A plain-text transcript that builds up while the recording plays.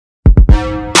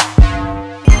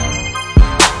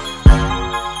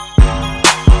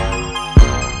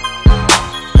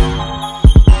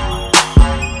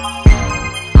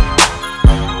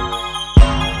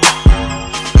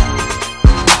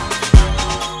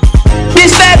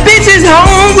This fat bitch is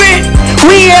hungry.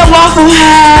 We at Waffle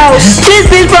House. This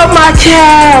bitch broke my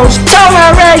couch. Told her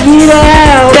to get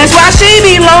out. That's why she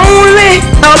be lonely.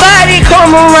 Nobody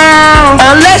come around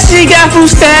unless she got food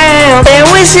stamps.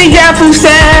 And when she got food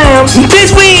stamps,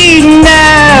 bitch, we eatin'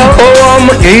 now. Oh,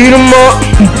 I'ma eat 'em up.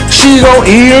 She gon'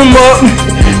 eat 'em up.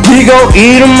 We gon'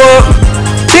 eat 'em up.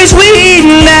 Bitch, we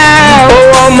eatin' now.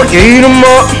 Oh, I'ma eat 'em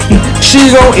up. She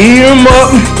gon' eat 'em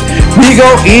up. We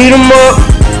gon' eat 'em up.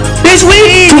 Bitch, we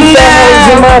eatin'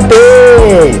 now. In my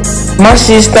bed. My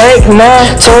shit stank now.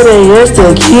 Told her yes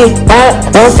to get out.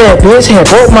 One fat bitch had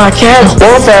broke my couch.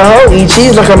 One fat hoe eat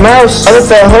cheese like a mouse. Other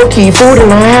fat hoe keep food in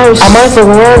the house. I might fuck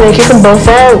around and kick them both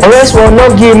out. Unless one no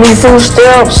give me food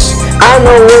stamps. I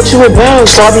know what you about.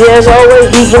 Sloppy ass always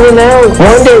eating it out.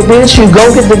 One day, bitch, you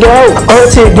gon' get the gout.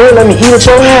 Auntie girl, let me eat at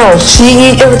your house. She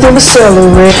eat everything but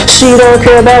celery. She don't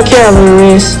care about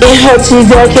calories. In her teeth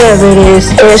got cavities.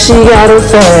 And she got a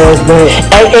fast but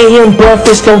 8 a.m.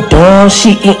 breakfast go down.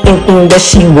 She eat anything that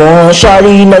she want.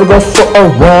 Shawty never go for a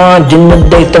run. Dinner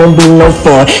date don't be no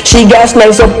fun. She got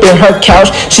snakes up in her couch.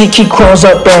 She keep crumbs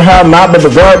up in her mouth. But the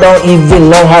girl don't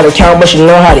even know how to count, but she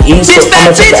know how to eat. This So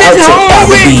I'ma take her out to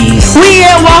Applebee's. We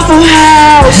at Waffle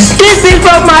House. This bitch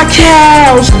broke my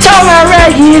couch. Told her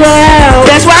to get out.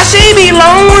 That's why she be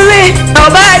lonely.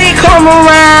 Nobody come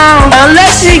around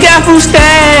unless she got food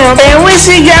stamps. And when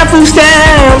she got food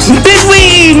stamps, bitch, we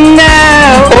eatin'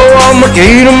 now. Oh, I'ma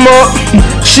eat 'em up.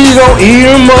 She gon' eat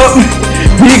 'em up.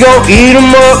 We gon' eat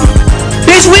 'em up.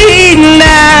 Bitch, we eatin'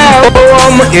 now. Oh,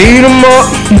 I'ma eat 'em up.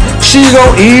 She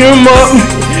gon' eat 'em up.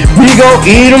 We gon'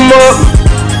 eat 'em up.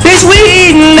 Bitch, we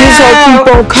eatin' This hoe now.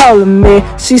 keep on calling me.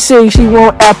 She say she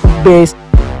want Applebee's.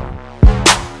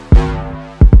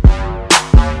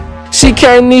 She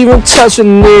can't even touch her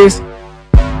knees.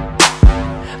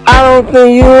 I don't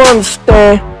think you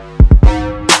understand.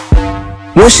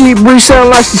 When she breathe,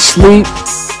 sound like she sleep.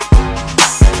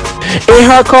 In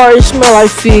her car, it smell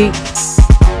like feet.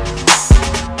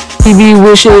 She be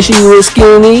wishing she was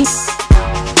skinny.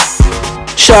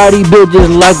 Shawty built just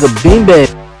like a beanbag.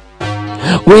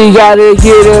 We gotta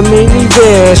get a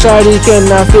minivan. Shawty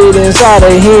cannot fit inside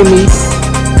a Hemi.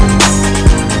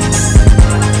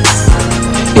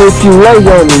 If you lay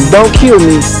on me, don't kill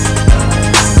me.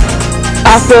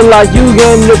 I feel like you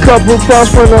gained a couple pounds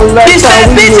from the last This fat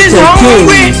time we bitch went is to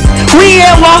hungry. King's. We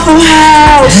at Waffle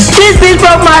House. This bitch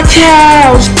broke my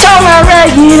couch. Told her to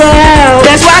get out.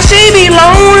 That's why she be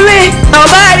lonely.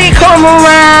 Nobody come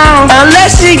around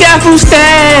unless she got food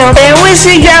stamps. And when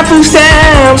she got food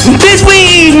stamps, bitch, we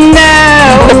eatin'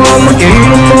 now. Oh, I'ma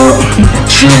eat 'em up.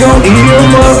 She gon' eat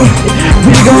 'em up.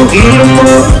 We gon' eat 'em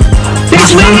up.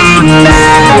 Bitch, we eatin'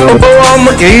 now. Oh,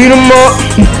 I'ma eat 'em up.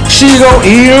 She gon'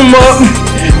 eat 'em up.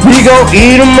 We gon'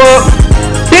 eat 'em up.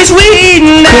 Bitch, we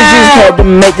eatin' We just now. had to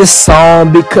make this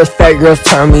song because fat girls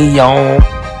turn me on.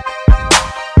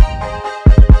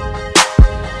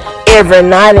 Every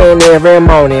night and every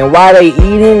morning, while they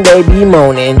eating, they be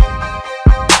moaning.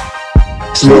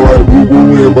 Smell like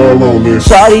boo-boo and baloney.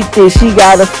 Shawty think she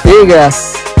got a figure.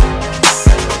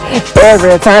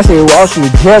 Every time she walks, she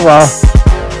jiggle.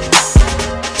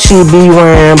 She be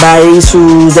wearing body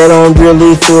shoes that don't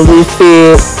really fully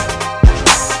fit.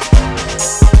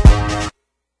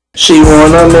 She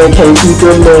wanna man, can't keep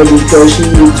her man because she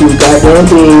is too goddamn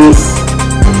big.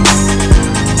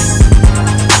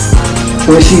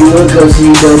 When she look up,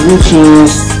 she double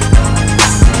chins.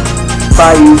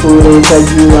 Buy you food and take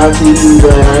you out to eat,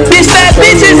 but I ain't This fat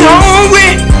bitch is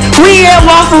hungry. We at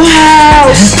Waffle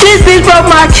House. This bitch broke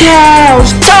my couch.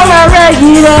 Told her to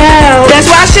get out. That's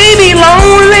why she be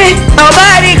lonely.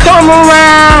 Nobody come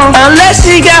around unless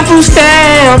she got food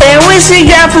stamps. And when she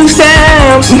got food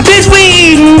stamps, bitch, we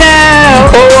eatin' now.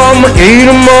 Oh, I'ma eat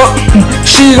 'em up.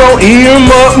 She gon' eat 'em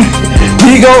up.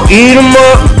 We gon' eat 'em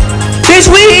up. Bitch,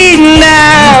 we eatin'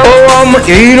 now. Oh, I'ma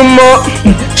eat 'em up.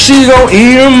 She gon'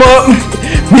 eat 'em up.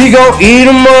 We gon' eat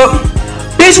 'em up.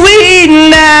 Bitch, we eatin'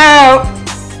 now.